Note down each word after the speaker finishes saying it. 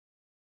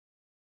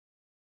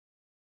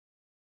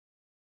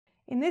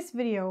In this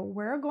video,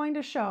 we're going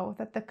to show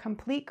that the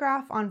complete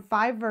graph on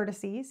 5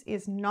 vertices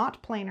is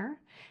not planar,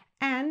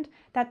 and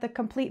that the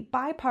complete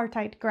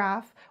bipartite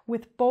graph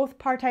with both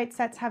partite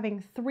sets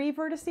having 3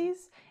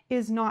 vertices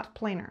is not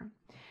planar.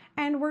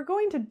 And we're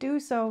going to do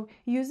so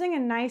using a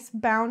nice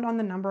bound on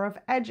the number of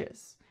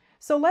edges.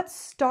 So let's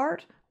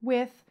start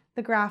with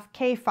the graph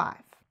K5.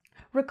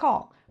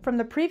 Recall from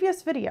the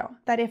previous video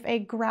that if a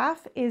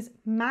graph is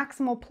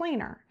maximal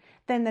planar,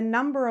 then the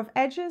number of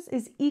edges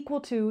is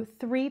equal to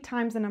 3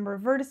 times the number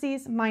of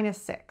vertices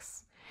minus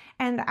 6.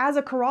 And as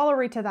a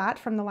corollary to that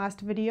from the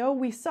last video,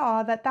 we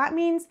saw that that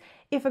means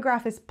if a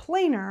graph is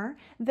planar,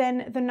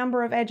 then the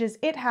number of edges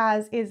it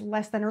has is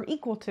less than or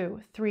equal to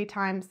 3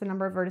 times the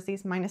number of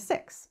vertices minus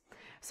 6.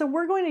 So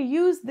we're going to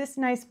use this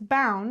nice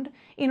bound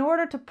in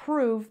order to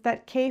prove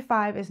that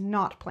K5 is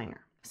not planar.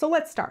 So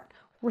let's start.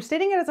 We're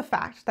stating it as a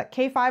fact that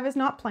K5 is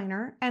not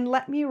planar, and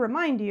let me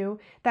remind you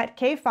that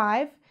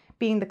K5,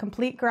 being the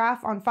complete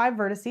graph on 5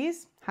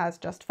 vertices, has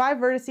just 5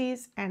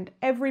 vertices, and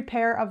every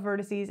pair of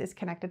vertices is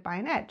connected by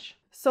an edge.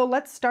 So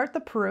let's start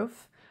the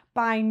proof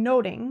by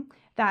noting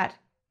that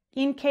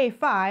in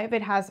K5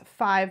 it has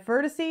 5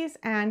 vertices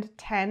and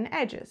 10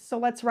 edges. So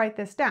let's write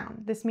this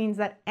down. This means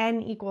that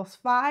n equals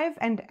 5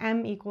 and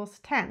m equals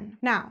 10.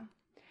 Now,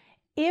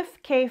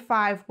 if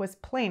K5 was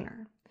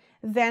planar,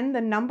 then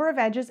the number of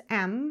edges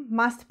m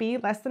must be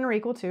less than or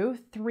equal to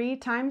 3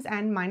 times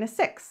n minus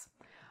 6.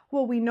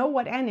 Well, we know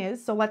what n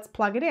is, so let's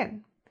plug it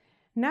in.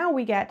 Now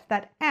we get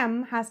that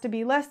m has to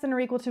be less than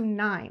or equal to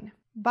 9,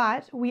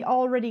 but we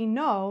already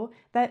know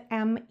that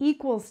m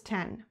equals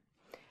 10.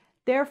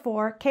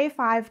 Therefore,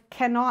 K5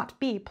 cannot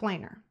be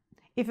planar.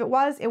 If it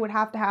was, it would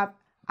have to have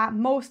at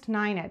most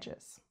 9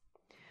 edges.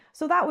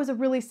 So that was a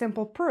really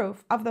simple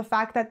proof of the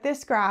fact that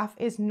this graph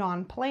is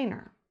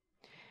non-planar.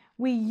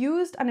 We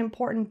used an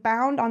important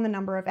bound on the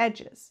number of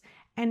edges.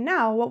 And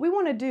now what we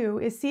want to do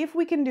is see if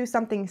we can do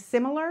something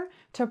similar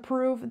to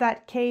prove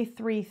that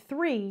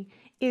K33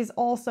 is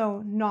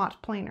also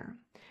not planar.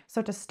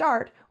 So to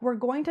start, we're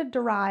going to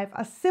derive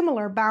a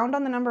similar bound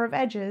on the number of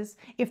edges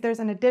if there's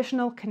an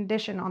additional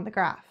condition on the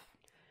graph.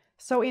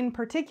 So in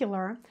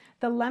particular,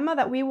 the lemma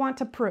that we want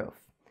to prove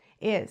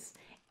is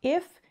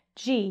if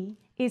G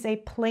is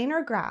a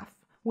planar graph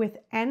with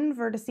n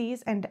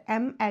vertices and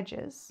m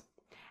edges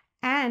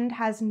and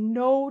has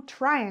no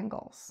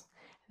triangles,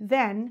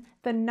 then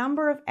the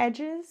number of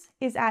edges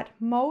is at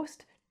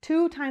most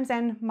 2 times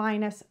n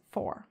minus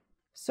 4.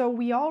 So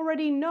we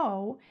already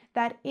know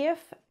that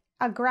if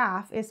a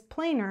graph is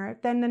planar,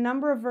 then the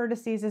number of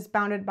vertices is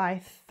bounded by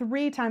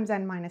 3 times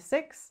n minus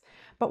 6,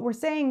 but we're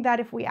saying that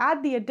if we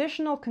add the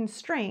additional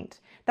constraint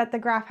that the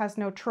graph has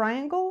no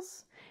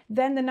triangles,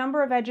 then the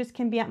number of edges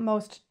can be at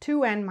most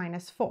 2n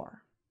minus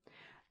 4.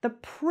 The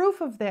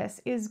proof of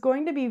this is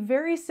going to be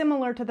very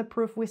similar to the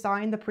proof we saw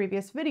in the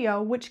previous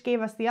video, which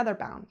gave us the other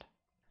bound.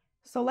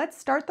 So let's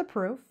start the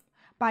proof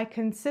by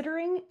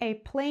considering a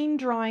plane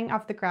drawing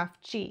of the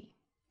graph G.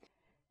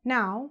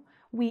 Now,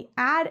 we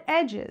add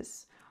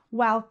edges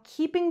while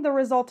keeping the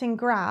resulting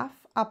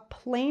graph a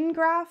plane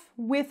graph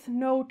with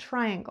no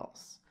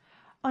triangles,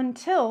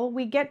 until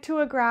we get to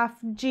a graph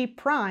G',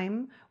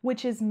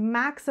 which is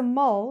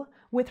maximal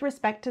with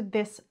respect to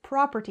this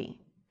property.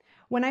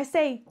 When I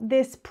say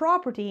this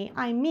property,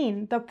 I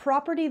mean the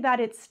property that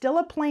it's still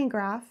a plane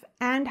graph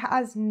and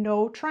has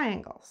no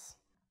triangles.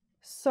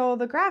 So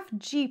the graph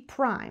G'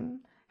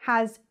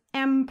 has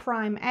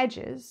m'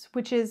 edges,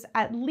 which is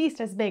at least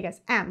as big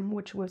as m,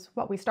 which was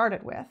what we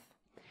started with.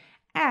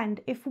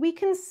 And if we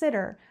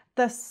consider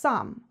the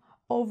sum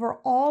over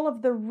all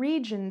of the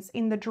regions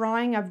in the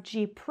drawing of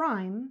G',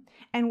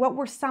 and what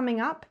we're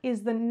summing up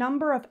is the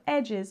number of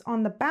edges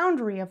on the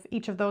boundary of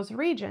each of those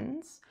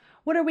regions,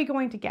 what are we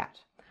going to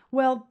get?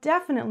 Well,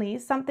 definitely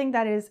something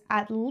that is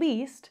at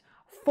least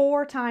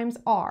 4 times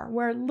r,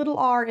 where little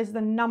r is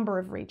the number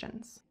of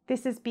regions.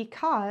 This is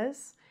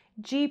because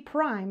G'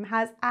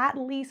 has at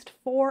least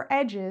 4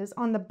 edges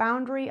on the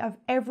boundary of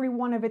every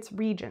one of its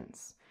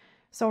regions.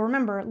 So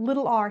remember,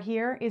 little r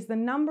here is the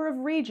number of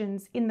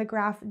regions in the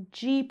graph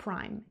G'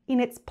 in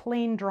its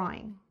plane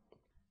drawing.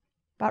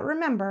 But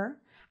remember,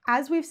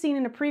 as we've seen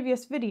in a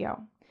previous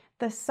video,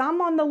 the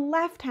sum on the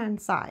left-hand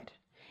side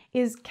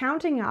is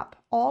counting up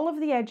all of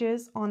the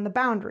edges on the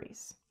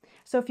boundaries.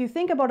 So if you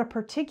think about a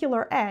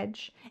particular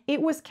edge,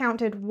 it was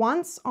counted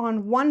once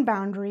on one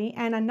boundary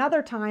and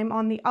another time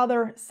on the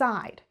other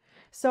side.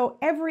 So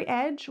every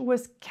edge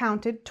was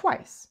counted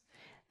twice.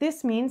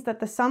 This means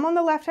that the sum on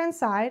the left-hand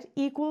side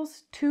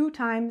equals 2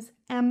 times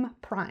m'.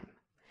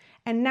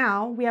 And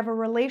now we have a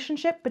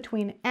relationship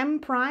between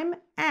m'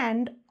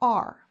 and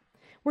r.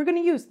 We're going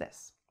to use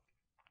this.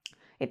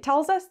 It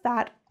tells us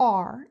that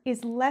r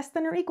is less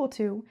than or equal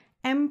to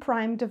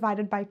m'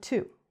 divided by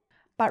 2.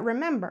 But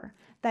remember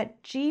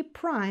that G'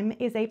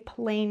 is a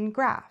plane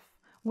graph,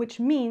 which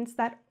means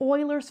that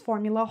Euler's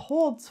formula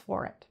holds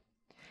for it.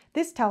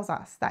 This tells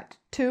us that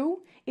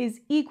 2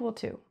 is equal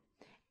to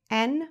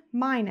n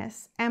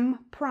minus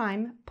m'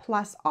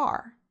 plus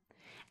r.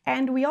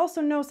 And we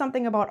also know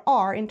something about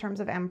r in terms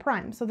of m'.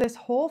 So this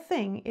whole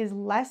thing is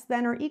less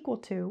than or equal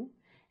to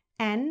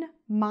n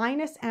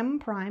minus m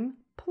prime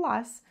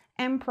plus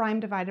m prime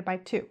divided by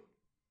 2.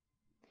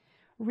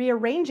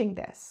 Rearranging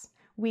this,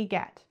 we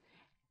get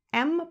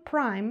m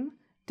prime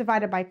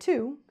divided by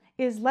 2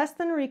 is less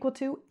than or equal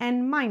to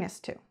n minus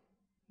 2.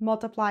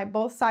 Multiply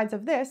both sides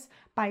of this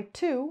by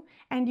 2,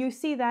 and you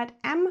see that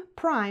m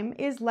prime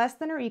is less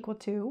than or equal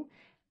to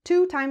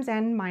 2 times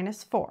n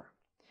minus 4.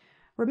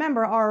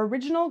 Remember, our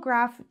original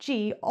graph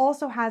G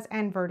also has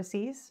n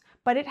vertices,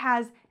 but it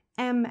has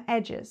m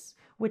edges,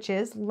 which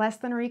is less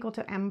than or equal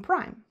to m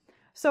prime.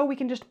 So we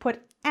can just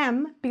put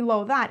m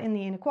below that in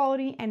the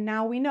inequality, and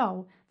now we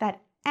know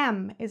that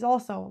m is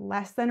also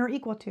less than or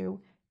equal to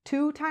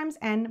 2 times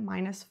n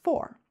minus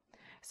 4.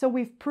 So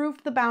we've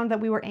proved the bound that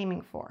we were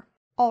aiming for.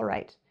 All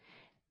right.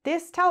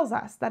 This tells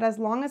us that as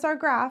long as our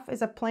graph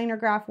is a planar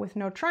graph with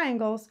no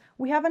triangles,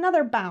 we have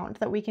another bound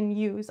that we can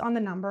use on the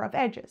number of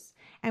edges.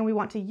 And we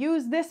want to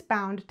use this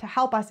bound to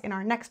help us in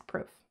our next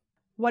proof.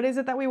 What is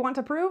it that we want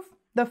to prove?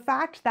 The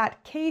fact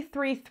that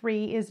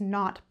K33 is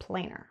not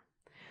planar.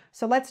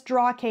 So let's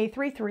draw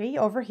K33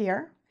 over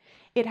here.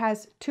 It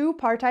has two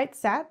partite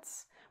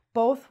sets,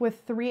 both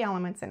with 3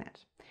 elements in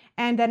it.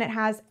 And then it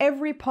has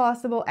every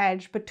possible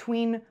edge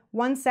between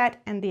one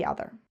set and the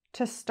other.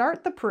 To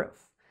start the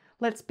proof,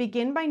 let's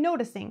begin by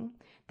noticing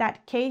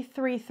that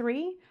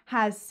K33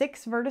 has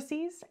 6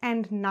 vertices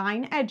and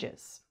 9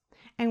 edges.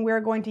 And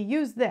we're going to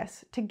use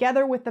this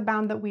together with the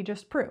bound that we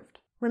just proved.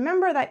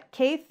 Remember that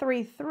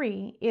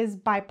K33 is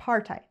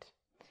bipartite.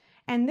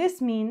 And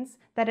this means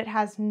that it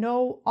has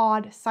no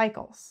odd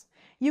cycles.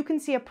 You can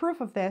see a proof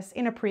of this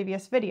in a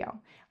previous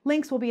video.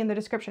 Links will be in the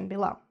description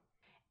below.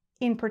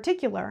 In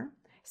particular,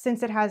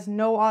 since it has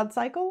no odd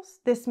cycles,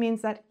 this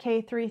means that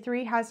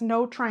K33 has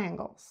no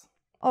triangles.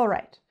 All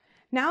right.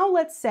 Now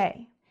let's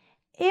say,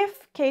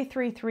 if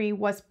K33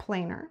 was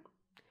planar,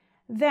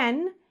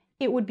 then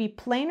it would be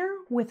planar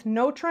with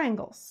no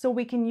triangles. So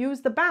we can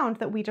use the bound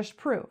that we just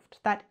proved,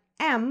 that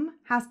m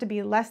has to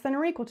be less than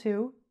or equal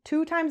to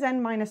 2 times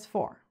n minus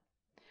 4.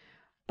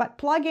 But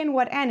plug in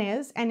what n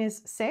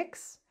is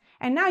 6,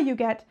 and now you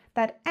get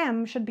that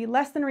m should be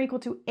less than or equal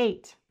to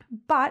 8.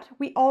 But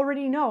we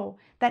already know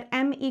that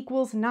m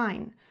equals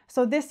 9,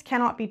 so this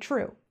cannot be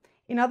true.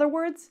 In other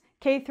words,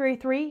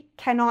 K33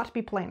 cannot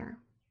be planar.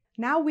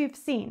 Now we've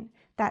seen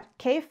that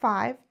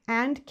K5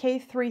 and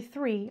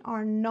K33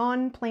 are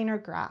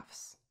non-planar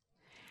graphs.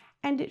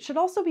 And it should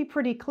also be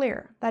pretty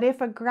clear that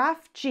if a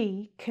graph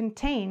G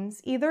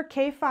contains either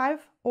K5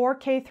 or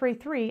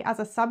K33 as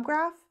a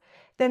subgraph,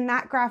 then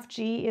that graph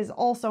G is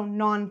also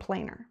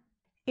non-planar.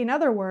 In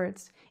other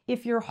words,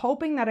 if you're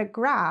hoping that a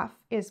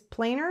graph is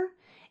planar,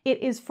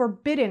 it is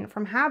forbidden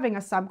from having a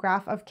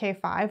subgraph of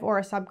K5 or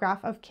a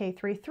subgraph of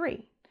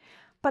K33.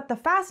 But the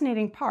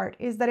fascinating part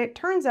is that it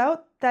turns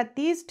out that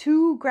these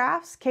two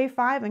graphs,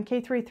 K5 and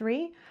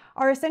K33,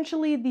 are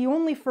essentially the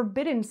only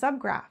forbidden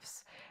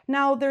subgraphs.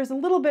 Now, there's a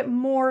little bit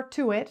more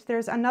to it.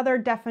 There's another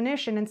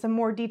definition and some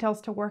more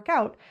details to work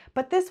out,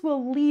 but this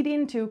will lead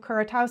into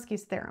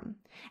Kuratowski's theorem.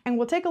 And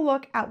we'll take a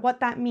look at what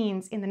that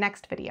means in the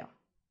next video.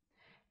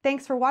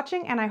 Thanks for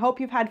watching, and I hope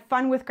you've had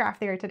fun with graph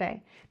theory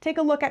today. Take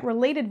a look at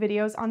related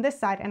videos on this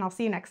side, and I'll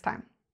see you next time.